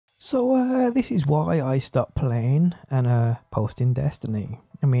This is why I stopped playing and posting Destiny.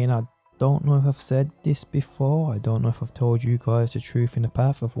 I mean, I don't know if I've said this before. I don't know if I've told you guys the truth in the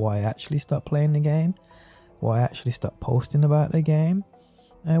path of why I actually stopped playing the game, why I actually stopped posting about the game.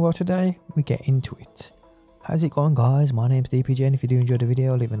 Well, today we get into it. How's it going, guys? My name's DPJ, and if you do enjoy the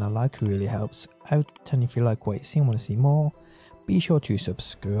video, leaving a like really helps out. And if you like what you see and want to see more, be sure to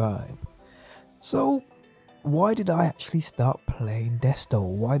subscribe. So, why did I actually start playing Desto?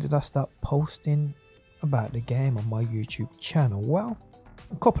 Why did I start posting about the game on my YouTube channel? Well,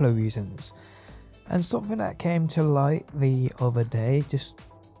 a couple of reasons. And something that came to light the other day just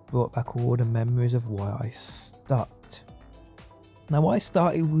brought back all the memories of why I stopped. Now, I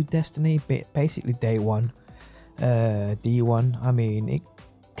started with Destiny basically day one, D1. I mean, it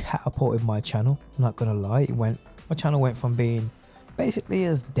catapulted my channel, I'm not gonna lie. My channel went from being basically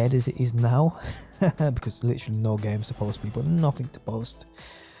as dead as it is now because literally no games to post, people, nothing to post.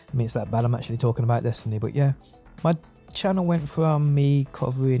 I mean, it's that bad I'm actually talking about Destiny. But yeah, my channel went from me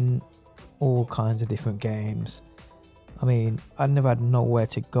covering all kinds of different games. I mean, I never had nowhere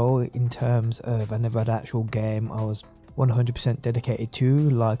to go in terms of, I never had an actual game I was 100% dedicated to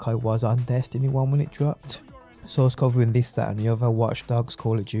like I was on Destiny 1 when it dropped. So I was covering this, that and the other, Watch Dogs,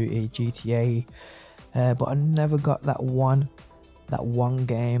 Call of Duty, GTA, but I never got that one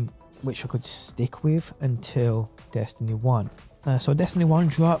game which I could stick with until Destiny 1. So Destiny 1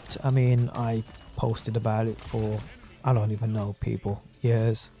 dropped. I mean, I posted about it for, I don't even know, people,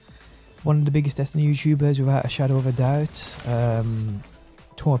 years. One of the biggest Destiny YouTubers without a shadow of a doubt,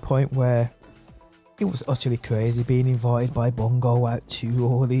 to a point where it was utterly crazy being invited by Bongo out to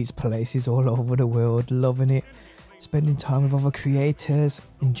all these places all over the world, loving it, spending time with other creators,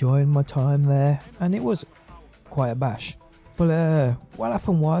 enjoying my time there, and it was quite a bash. But what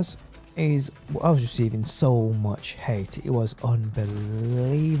happened was I was receiving so much hate. It was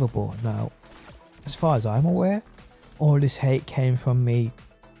unbelievable. Now, as far as I'm aware, all this hate came from me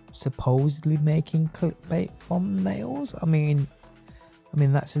supposedly making clickbait thumbnails. I mean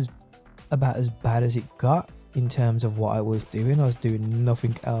that's about as bad as it got in terms of what I was doing. I was doing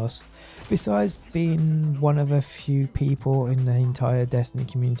nothing else besides being one of a few people in the entire Destiny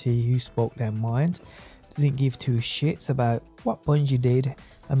community who spoke their mind, didn't give two shits about what Bungie did.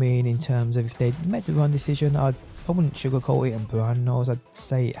 I mean, in terms of if they made the wrong decision, I wouldn't sugarcoat it and brand nose, I'd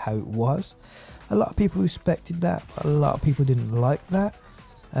say it how it was. A lot of people respected that, but a lot of people didn't like that.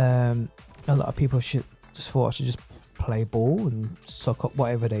 A lot of people just thought I should just play ball and suck up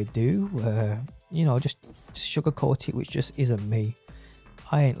whatever they do, you know, just sugarcoat it, which just isn't me.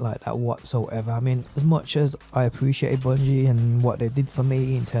 I ain't like that whatsoever. I mean, as much as I appreciated Bungie and what they did for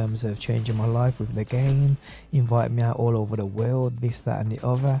me in terms of changing my life with the game, inviting me out all over the world, this, that and the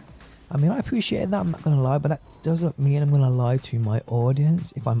other, I mean, I appreciate that, I'm not gonna lie, but that doesn't mean I'm gonna lie to my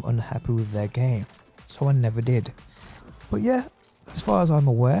audience if I'm unhappy with their game. So I never did. But yeah, as far as I'm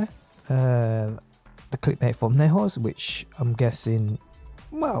aware, the clickbait thumbnails, which I'm guessing,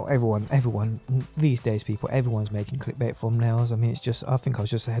 well, everyone these days, people, everyone's making clickbait thumbnails. I mean, it's just, I think I was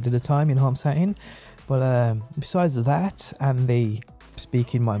just ahead of the time, you know what I'm saying? But besides that and the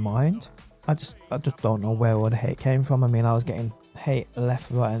speaking my mind, I just don't know where all the hate came from. I mean, I was getting hate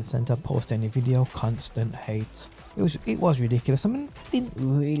left, right and centre, post any video, constant hate. It was ridiculous. I mean, it didn't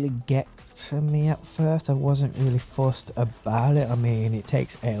really get to me at first. I wasn't really fussed about it. I mean, it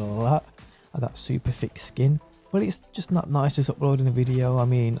takes a lot. I got super thick skin, but it's just not nice just uploading a video. I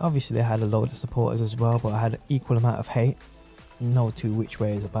mean, obviously they had a load of supporters as well, but I had an equal amount of hate. No two which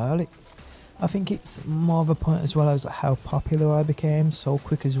ways about it. I think it's more of a point as well as how popular I became so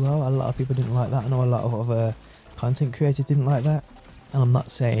quick as well. A lot of people didn't like that. I know a lot of other content creators didn't like that, and I'm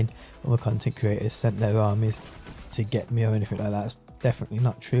not saying other content creators sent their armies to get me or anything like that. That's definitely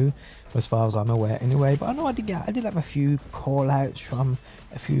not true as far as I'm aware anyway. But I know I did have a few call outs from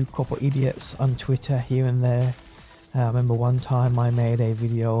a few couple idiots on Twitter here and there. I remember one time I made a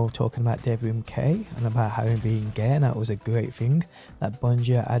video talking about Devrim K and about him being gay, and that was a great thing, that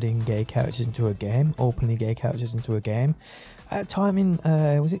Bungie are adding gay characters into a game, openly gay characters into a game. At a time in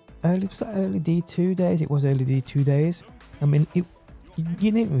was that early D2 days? It was early D2 days. I mean, you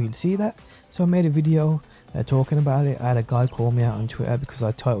didn't really see that, so I made a video talking about it. I had a guy call me out on Twitter because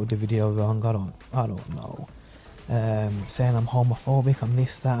I titled the video wrong. I don't know, saying I'm homophobic, I'm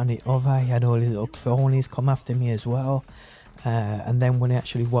this, that and the other. He had all his little cronies come after me as well, and then when he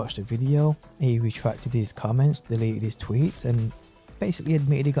actually watched the video, he retracted his comments, deleted his tweets, and basically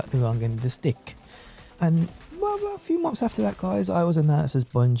admitted he got the wrong end of the stick. And well, a few months after that, guys, I was announced as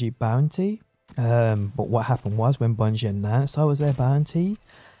Bungie Bounty. But what happened was, when Bungie announced I was their bounty,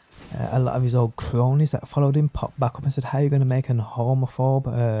 a lot of his old cronies that followed him popped back up and said, how are you going to make an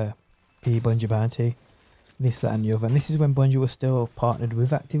homophobe the Bungie bounty, this, that and the other. And this is when Bungie was still partnered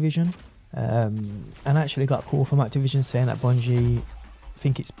with Activision. And actually got a call from Activision saying that Bungie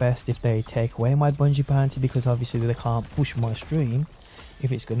think it's best if they take away my Bungie bounty, because obviously they can't push my stream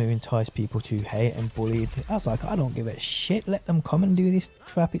if it's going to entice people to hate and bully. I was like, I don't give a shit, let them come and do this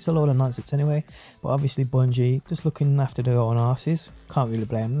crap, it's a load of nonsense anyway. But obviously Bungie just looking after their own asses, can't really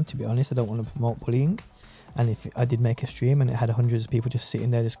blame them, to be honest. I don't want to promote bullying, and if I did make a stream and it had hundreds of people just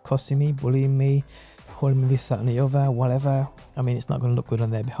sitting there just cussing me, bullying me, calling me this, that and the other, whatever, I mean, it's not going to look good on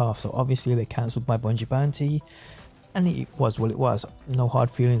their behalf. So obviously they cancelled my Bungie bounty, and it was what it was. No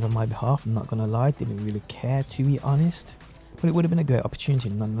hard feelings on my behalf, I'm not going to lie, didn't really care, to be honest. But it would have been a great opportunity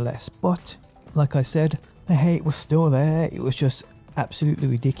nonetheless. But like I said, the hate was still there. It was just absolutely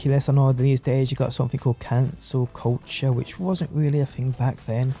ridiculous. I know these days you got something called cancel culture, which wasn't really a thing back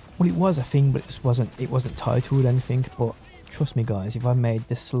then. Well, it was a thing, but it wasn't titled anything. But trust me guys, if I made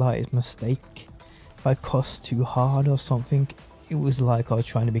the slightest mistake, if I cussed too hard or something, it was like I was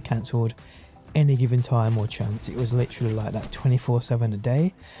trying to be cancelled any given time or chance. It was literally like that 24/7 a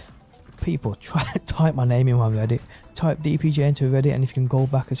day. People try to type my name in my Reddit, type DPJ into Reddit, and if you can go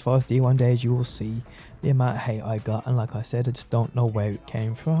back as far as D1 days, you will see the amount of hate I got. And like I said, I just don't know where it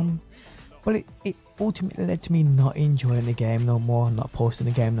came from. But it ultimately led to me not enjoying the game no more, not posting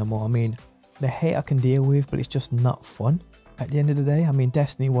the game no more. I mean, the hate I can deal with, but it's just not fun at the end of the day. I mean,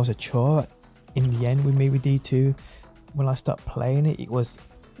 Destiny was a chore in the end with me with D2. When I stopped playing it, it was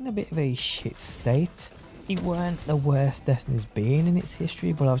in a bit of a shit state. It weren't the worst Destiny's been in its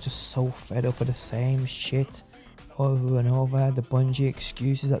history, but I was just so fed up with the same shit over and over. The Bungie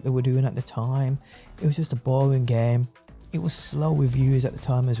excuses that they were doing at the time, it was just a boring game. It was slow reviews at the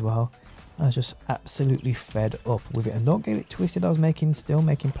time as well. I was just absolutely fed up with it. And don't get it twisted, I was still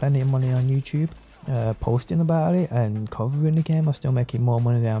making plenty of money on YouTube, posting about it and covering the game. I was still making more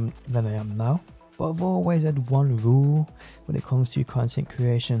money than I am now. But I've always had one rule when it comes to content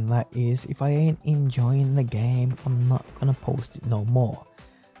creation, that is, if I ain't enjoying the game, I'm not gonna post it no more.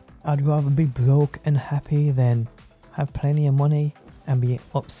 I'd rather be broke and happy than have plenty of money and be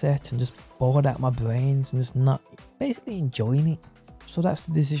upset and just bored out my brains and just not basically enjoying it. So that's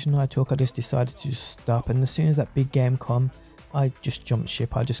the decision I took. I just decided to stop, and as soon as that big game come, I just jumped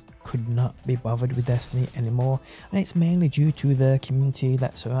ship. I just could not be bothered with Destiny anymore, and it's mainly due to the community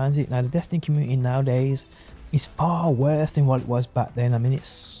that surrounds it. Now the Destiny community nowadays is far worse than what it was back then. I mean,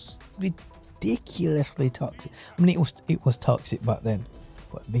 it's ridiculously toxic. I mean, it was toxic back then,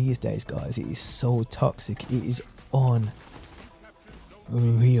 but these days guys, it is so toxic, it is unreal.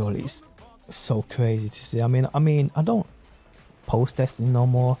 It's so crazy to see. I mean I don't post Destiny no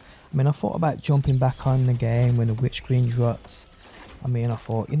more. I mean, I thought about jumping back on the game when the witch screen drops. I mean, I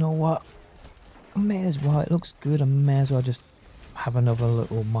thought, you know what, I may as well, it looks good, I may as well just have another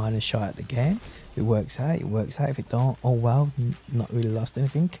little minor shot at the game. If it works out, it works out. If it don't, oh well, not really lost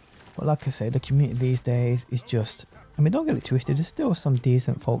anything. But like I say, the community these days is just, I mean, don't get it twisted, there's still some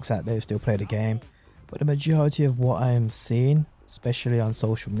decent folks out there who still play the game, but the majority of what I am seeing, especially on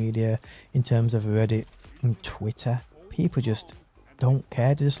social media, in terms of Reddit and Twitter, people just don't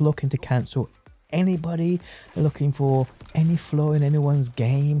care. They're just looking to cancel anybody. They're looking for any flaw in anyone's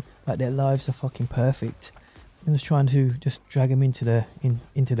game, like their lives are fucking perfect, and just trying to just drag them into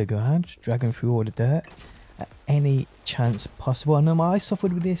the ground, just drag them through all the dirt at any chance possible. I know I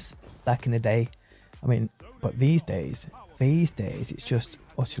suffered with this back in the day. I mean, but these days it's just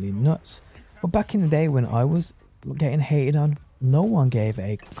utterly nuts. But back in the day when I was getting hated on, no one gave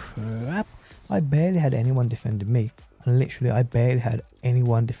a crap. I barely had anyone defending me. And literally, I barely had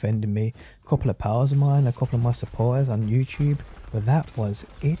anyone defending me. A couple of pals of mine, a couple of my supporters on YouTube, but that was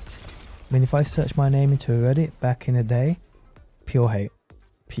it. I mean, if I search my name into Reddit back in the day, pure hate.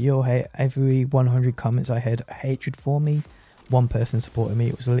 Pure hate. Every 100 comments I had hatred for me. One person supported me.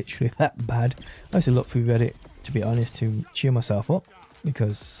 It was literally that bad. I used to look through Reddit, to be honest, to cheer myself up,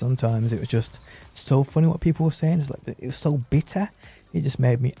 because sometimes it was just so funny what people were saying. It's like, it was so bitter. It just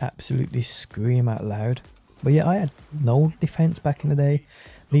made me absolutely scream out loud. But yeah, I had no defense back in the day.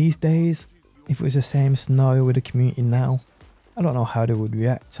 These days, if it was the same scenario with the community now, I don't know how they would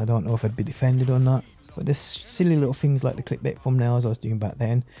react. I don't know if I'd be defended or not. But there's silly little things like the clickbait thumbnails I was doing back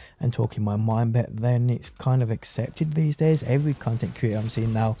then and talking my mind back then, it's kind of accepted these days. Every content creator I'm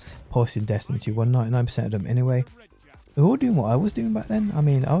seeing now posting Destiny 2, 99% of them anyway, they're all doing what I was doing back then. I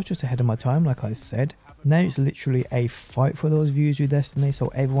mean, I was just ahead of my time, like I said. Now it's literally a fight for those views with Destiny, so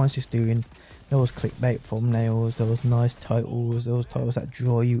everyone's just doing those clickbait thumbnails, those nice titles, those titles that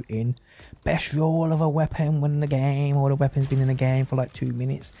draw you in. Best roll of a weapon when the game, or the weapon's been in the game for like 2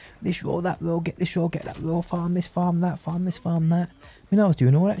 minutes. This roll, that roll, get this roll, get that roll, farm this, farm that, farm this, farm that. I mean, I was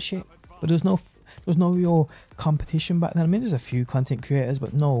doing all that shit. But there was no real competition back then. I mean, there's a few content creators,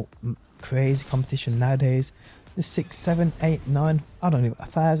 but no crazy competition nowadays. There's 6, 7, 8, 9, I don't know,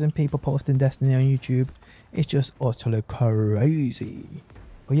 1,000 people posting Destiny on YouTube. It's just utterly crazy.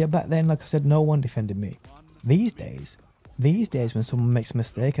 But yeah, back then, like I said, no one defended me. These days, when someone makes a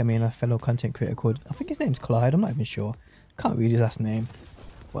mistake, I mean, a fellow content creator called, I think his name's Clyde, I'm not even sure. Can't read his last name.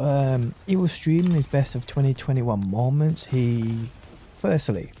 But he was streaming his best of 2021 moments.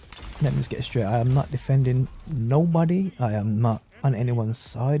 Firstly, let me just get straight. I am not defending nobody. I am not on anyone's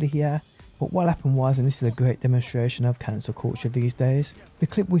side here. But what happened was, and this is a great demonstration of cancel culture these days, the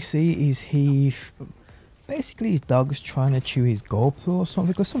clip we see is basically his dog's trying to chew his GoPro or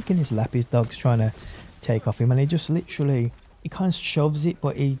something, because something in his lap, his dog's trying to take off him, and he just literally, he kind of shoves it,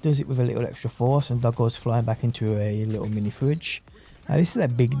 but he does it with a little extra force, and the dog goes flying back into a little mini fridge. Now this is a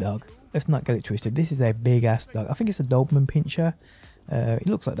big dog, let's not get it twisted, this is a big ass dog. I think it's a Doberman Pinscher. It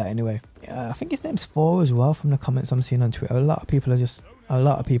looks like that anyway. I think his name's Four as well, from the comments I'm seeing on Twitter. A lot of people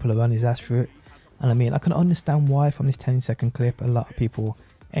are on his ass for it, and I mean, I can understand why. From this 10-second clip, a lot of people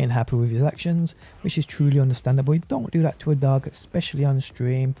ain't happy with his actions, which is truly understandable. You don't do that to a dog, especially on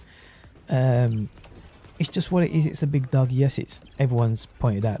stream. It's just what it is. It's a big dog. Yes, everyone's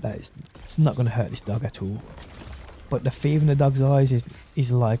pointed out that it's not going to hurt this dog at all, but the fear in the dog's eyes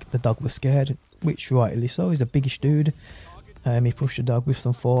is like the dog was scared, which rightly so. He's a biggish dude. He pushed the dog with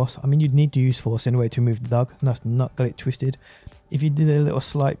some force. I mean, you'd need to use force anyway to move the dog. Let's not get it twisted. If you did a little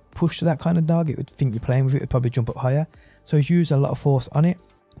slight push to that kind of dog, it would think you're playing with it. It'd probably jump up higher. So he's used a lot of force on it,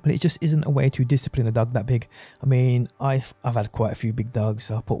 but it just isn't a way to discipline a dog that big. I mean, I've had quite a few big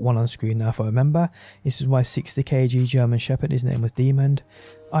dogs. I'll put one on screen now if I remember. This is my 60 kg German Shepherd. His name was Demon.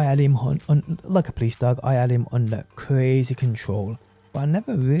 I had him like a police dog. I had him under crazy control, but I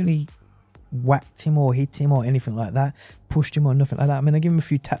never really whacked him or hit him or anything like that, pushed him or nothing like that. I mean, I give him a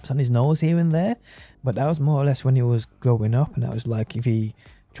few taps on his nose here and there, but that was more or less when he was growing up, and that was like if he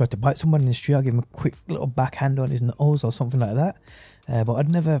tried to bite someone in the street, I'd give him a quick little backhand on his nose or something like that. But I'd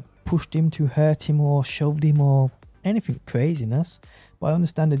never pushed him to hurt him or shoved him or anything craziness. But I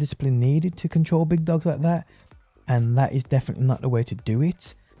understand the discipline needed to control big dogs like that, and that is definitely not the way to do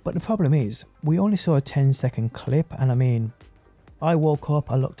it. But the problem is, we only saw a 10-second clip, and I mean, I woke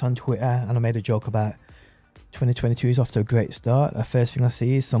up, I looked on Twitter, and I made a joke about 2022 is off to a great start. The first thing I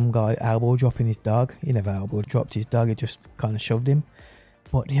see is some guy elbow dropping his dog. He never elbow dropped his dog, he just kind of shoved him.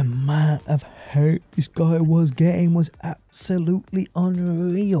 But the amount of hurt this guy was getting was absolutely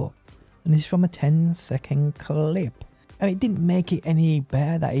unreal. And this is from a 10-second clip. I mean, it didn't make it any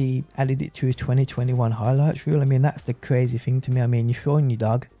better that he added it to his 2021 highlights reel. I mean, that's the crazy thing to me. I mean, you're throwing your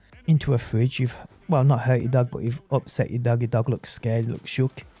dog into a fridge, you've, well, not hurt your dog, but you've upset your dog looks scared, looks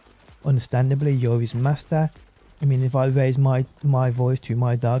shook. Understandably, you're his master. I mean, if I raise my voice to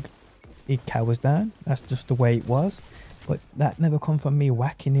my dog, it cowers down. That's just the way it was. But that never come from me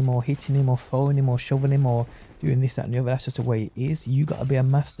whacking him or hitting him or throwing him or shoving him or doing this, that and the other. That's just the way it is. You got to be a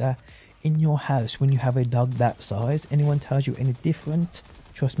master in your house when you have a dog that size. Anyone tells you any different,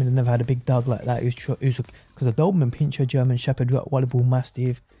 trust me, they've never had a big dog like that. Because a Doberman Pinscher, German Shepherd, Rottweiler, Bull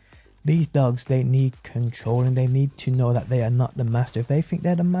Mastiff, these dogs, they need control, and they need to know that they are not the master. If they think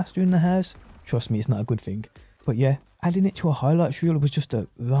they're the master in the house, trust me, it's not a good thing. But yeah, adding it to a highlights reel was just a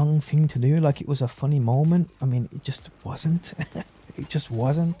wrong thing to do. Like, it was a funny moment. I mean, it just wasn't. It just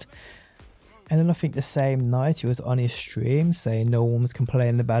wasn't. And then I think the same night he was on his stream saying no one was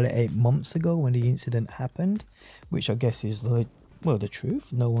complaining about it 8 months ago when the incident happened, which I guess is like, well, the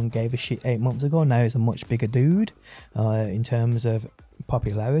truth. No one gave a shit 8 months ago. Now he's a much bigger dude in terms of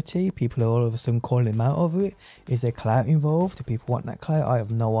popularity. People are all of a sudden calling him out over it. Is there clout involved? Do people want that clout? I have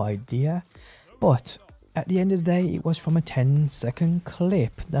no idea. But at the end of the day, it was from a 10-second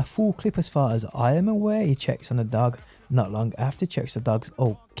clip. The full clip, as far as I am aware, he checks on the dog not long after, checks the dog's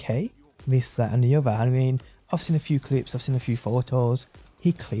okay, this, that and the other. I mean, I've seen a few clips, I've seen a few photos.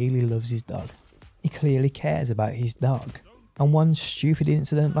 He clearly loves his dog. He clearly cares about his dog. And one stupid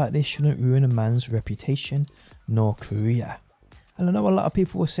incident like this shouldn't ruin a man's reputation nor career. And I know a lot of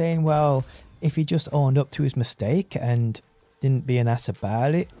people were saying, well, if he just owned up to his mistake and didn't be an ass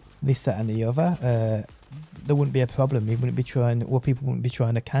about it, this, that and the other, there wouldn't be a problem. He wouldn't be trying, well, people wouldn't be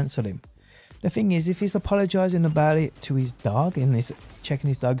trying to cancel him. The thing is, if he's apologising about it to his dog and he's checking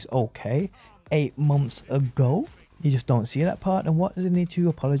his dog's okay 8 months ago, you just don't see that part. And what does he need to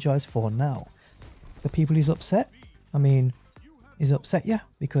apologise for now? The people he's upset? I mean, he's upset, yeah,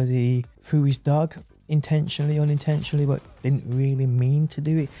 because he threw his dog intentionally, unintentionally, but didn't really mean to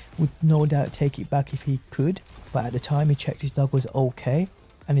do it. Would no doubt take it back if he could, but at the time he checked his dog was okay,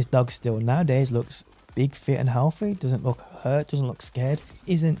 and his dog still nowadays looks big, fit and healthy, doesn't look hurt, doesn't look scared,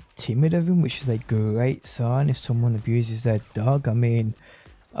 isn't timid of him, which is a great sign if someone abuses their dog. I mean,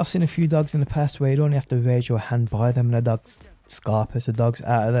 I've seen a few dogs in the past where you only have to raise your hand by them and the dog scarpers the dog's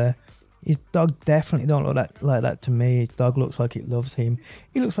out of there. His dog definitely don't look like that to me. His dog looks like it loves him.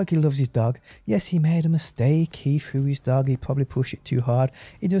 He looks like he loves his dog. Yes, he made a mistake. He threw his dog. He probably pushed it too hard.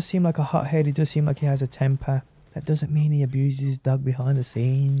 He does seem like a hothead. He does seem like he has a temper. That doesn't mean he abuses his dog behind the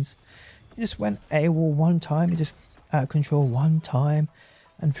scenes. He just went AWOL one time. He just out of control one time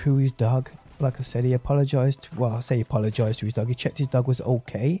and threw his dog. Like I said, he apologised. Well, I say he apologised to his dog. He checked his dog was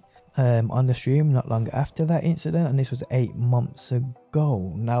okay on the stream not long after that incident, and this was 8 months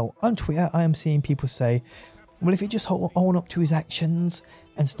ago. Now, on Twitter, I am seeing people say, well, if he just own up to his actions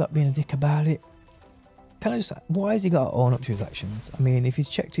and stop being a dick about it. Can I just, why has he got to own up to his actions? I mean, if he's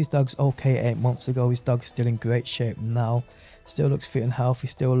checked his dog's okay 8 months ago, his dog's still in great shape now, still looks fit and healthy,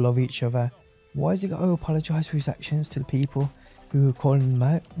 still love each other. Why has he got to apologise for his actions to the people who are calling him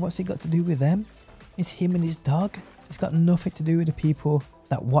out? What's he got to do with them? It's him and his dog. It's got nothing to do with the people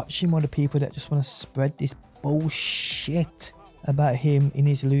that watch him or the people that just want to spread this bullshit about him. He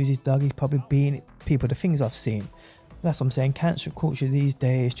needs to lose his dog. He's probably being people, the things I've seen. That's what I'm saying. Cancel culture these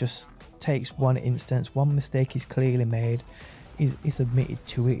days just takes one instance, one mistake is clearly made. He's admitted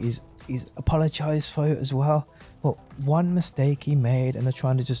to it. He's apologised for it as well. But one mistake he made and they're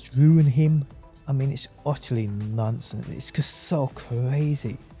trying to just ruin him. I mean, it's utterly nonsense. It's just so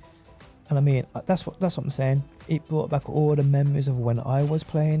crazy. And I mean, that's what I'm saying. It brought back all the memories of when I was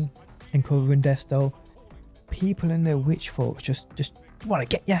playing and covering Desto. People in their witch folks just want to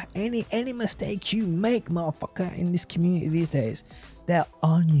get you. Any mistakes you make, motherfucker, in this community these days, they're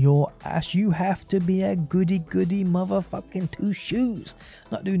on your ass. You have to be a goody motherfucking two shoes,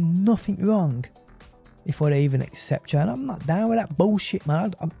 not do nothing wrong before they even accept you. And I'm not down with that bullshit,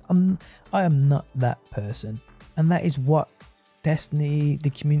 man. I am not that person, and that is what Destiny, the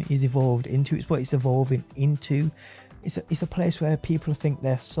community, is evolved into. It's what it's evolving into. It's a place where people think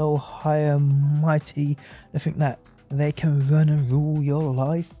they're so high and mighty. They think that they can run and rule your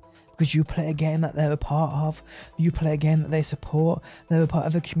life because you play a game that they're a part of. You play a game that they support. They're a part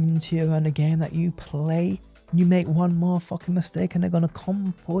of a community around a game that you play. You make one more fucking mistake and they're gonna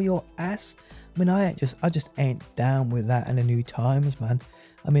come for your ass. I mean, I just ain't down with that in the new times, man.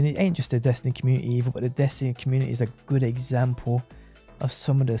 I mean, it ain't just the Destiny community either, but the Destiny community is a good example of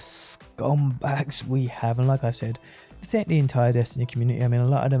some of the scumbags we have. And like I said, it ain't the entire Destiny community. I mean, a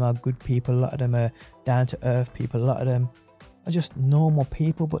lot of them are good people, a lot of them are down to earth people, a lot of them are just normal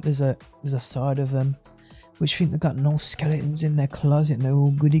people, but there's a side of them which think they've got no skeletons in their closet and they're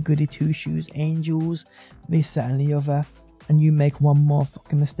all goody two shoes angels, this, that and the other. And you make one more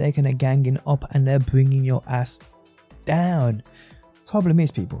fucking mistake and they're ganging up and they're bringing your ass down. Problem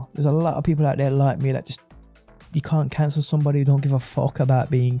is, people, there's a lot of people out there like me that just, you can't cancel somebody who don't give a fuck about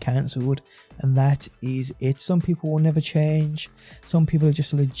being cancelled, and that is it. Some people will never change. Some people are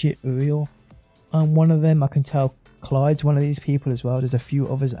just legit real. I'm one of them. I can tell Clyde's one of these people as well. There's a few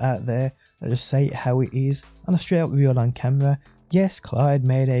others out there that just say it how it is, and are straight up real on camera. Yes, Clyde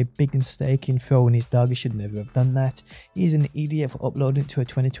made a big mistake in throwing his dog. He should never have done that. He's an idiot for uploading to a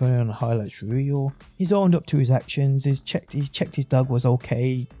 2021 highlights reel. He's owned up to his actions. He checked his dog was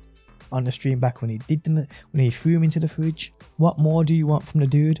okay on the stream back when he did them, when he threw him into the fridge. What more do you want from the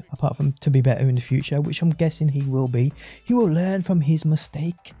dude apart from to be better in the future, which I'm guessing he will be. He will learn from his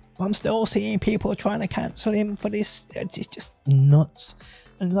mistake. But I'm still seeing people trying to cancel him for this. It's just nuts.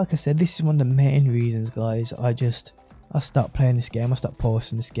 And like I said, this is one of the main reasons, guys, I stopped playing this game, I stopped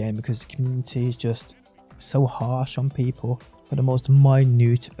posting this game, because the community is just so harsh on people for the most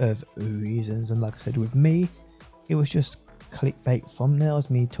minute of reasons. And like I said, with me, it was just clickbait thumbnails,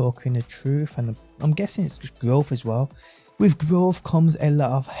 me talking the truth, and I'm guessing it's just growth as well. With growth comes a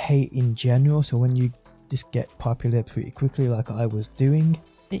lot of hate in general, so when you just get popular pretty quickly like I was doing,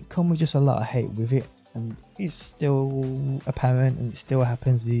 it comes with just a lot of hate with it, and it's still apparent and it still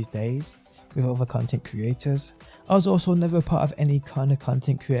happens these days with other content creators. I was also never a part of any kind of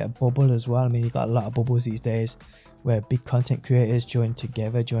content creator bubble as well. I mean, you got a lot of bubbles these days where big content creators join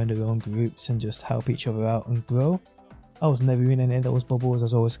together, join their own groups and just help each other out and grow. I was never in any of those bubbles. I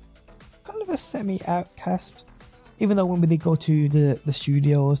was always kind of a semi-outcast. Even though when we did go to the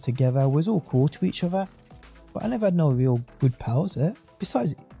studios together, we was all cool to each other. But I never had no real good pals there.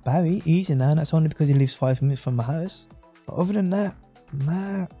 Besides Barry, easy now, and that's only because he lives 5 minutes from my house. But other than that,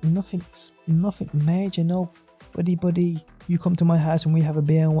 nah, nothing major, no buddy, you come to my house and we have a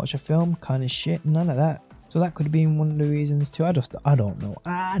beer and watch a film kind of shit, none of that. So that could have been one of the reasons too. I don't know.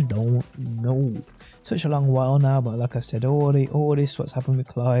 Such a long while now, but like I said, all this what's happened with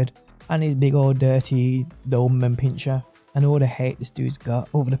Clyde, and his big old dirty Doberman Pinscher, and all the hate this dude's got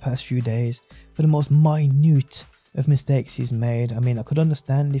over the past few days for the most minute of mistakes he's made. I mean, I could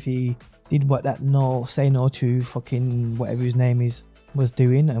understand if he did what that say no to fucking whatever his name is was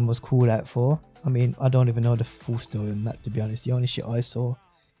doing and was called out for. I mean, I don't even know the full story on that, to be honest. The only shit I saw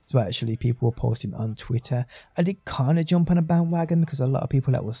is what actually people were posting on Twitter. I did kind of jump on a bandwagon because a lot of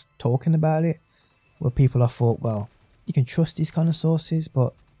people that was talking about it were people I thought, well, you can trust these kind of sources,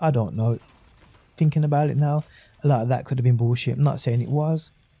 but I don't know. Thinking about it now, a lot of that could have been bullshit. I'm not saying it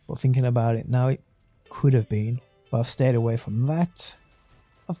was, but thinking about it now, it could have been. But I've stayed away from that.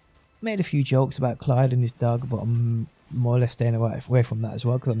 I've made a few jokes about Clyde and his dog, but I'm more or less staying away from that as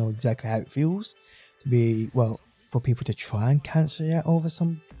well, because I know exactly how it feels to be, well, for people to try and cancel you over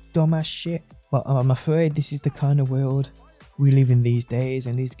some dumbass shit. But I'm afraid this is the kind of world we live in these days,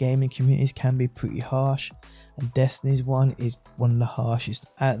 and these gaming communities can be pretty harsh, and Destiny's one is one of the harshest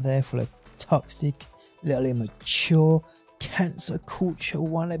out there, full of toxic, little immature, cancer culture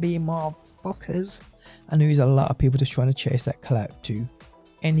wannabe motherfuckers, and there's a lot of people just trying to chase that clout too.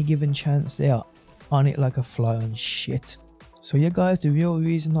 Any given chance, they are on it like a fly on shit. So yeah guys, the real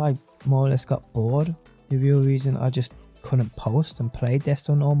reason I more or less got bored, the real reason I just couldn't post and play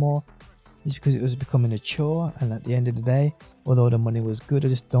Destiny no more, is because it was becoming a chore, and at the end of the day, although the money was good, I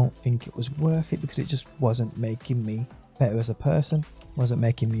just don't think it was worth it, because it just wasn't making me better as a person, wasn't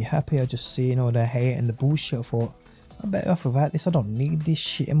making me happy. I just seeing all the hate and the bullshit. I thought, I'm better off without this. I don't need this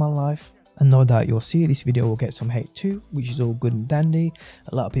shit in my life. And no doubt you'll see this video will get some hate too, which is all good and dandy.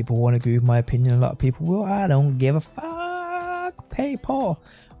 A lot of people won't agree with my opinion, a lot of people will. I don't give a fuck, people.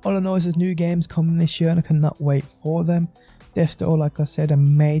 All I know is there's new games coming this year and I cannot wait for them. Destiny, like I said, I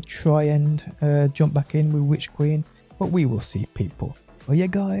may try and jump back in with Witch Queen, but we will see, people. But yeah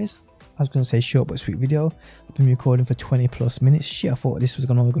guys, I was going to say short but sweet video. I've been recording for 20 plus minutes. Shit, I thought this was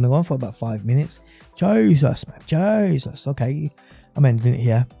only going to go on for about 5 minutes. Jesus, man, Jesus. Okay, I'm ending it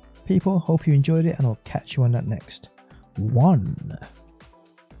here. People, hope you enjoyed it, and I'll catch you on that next one.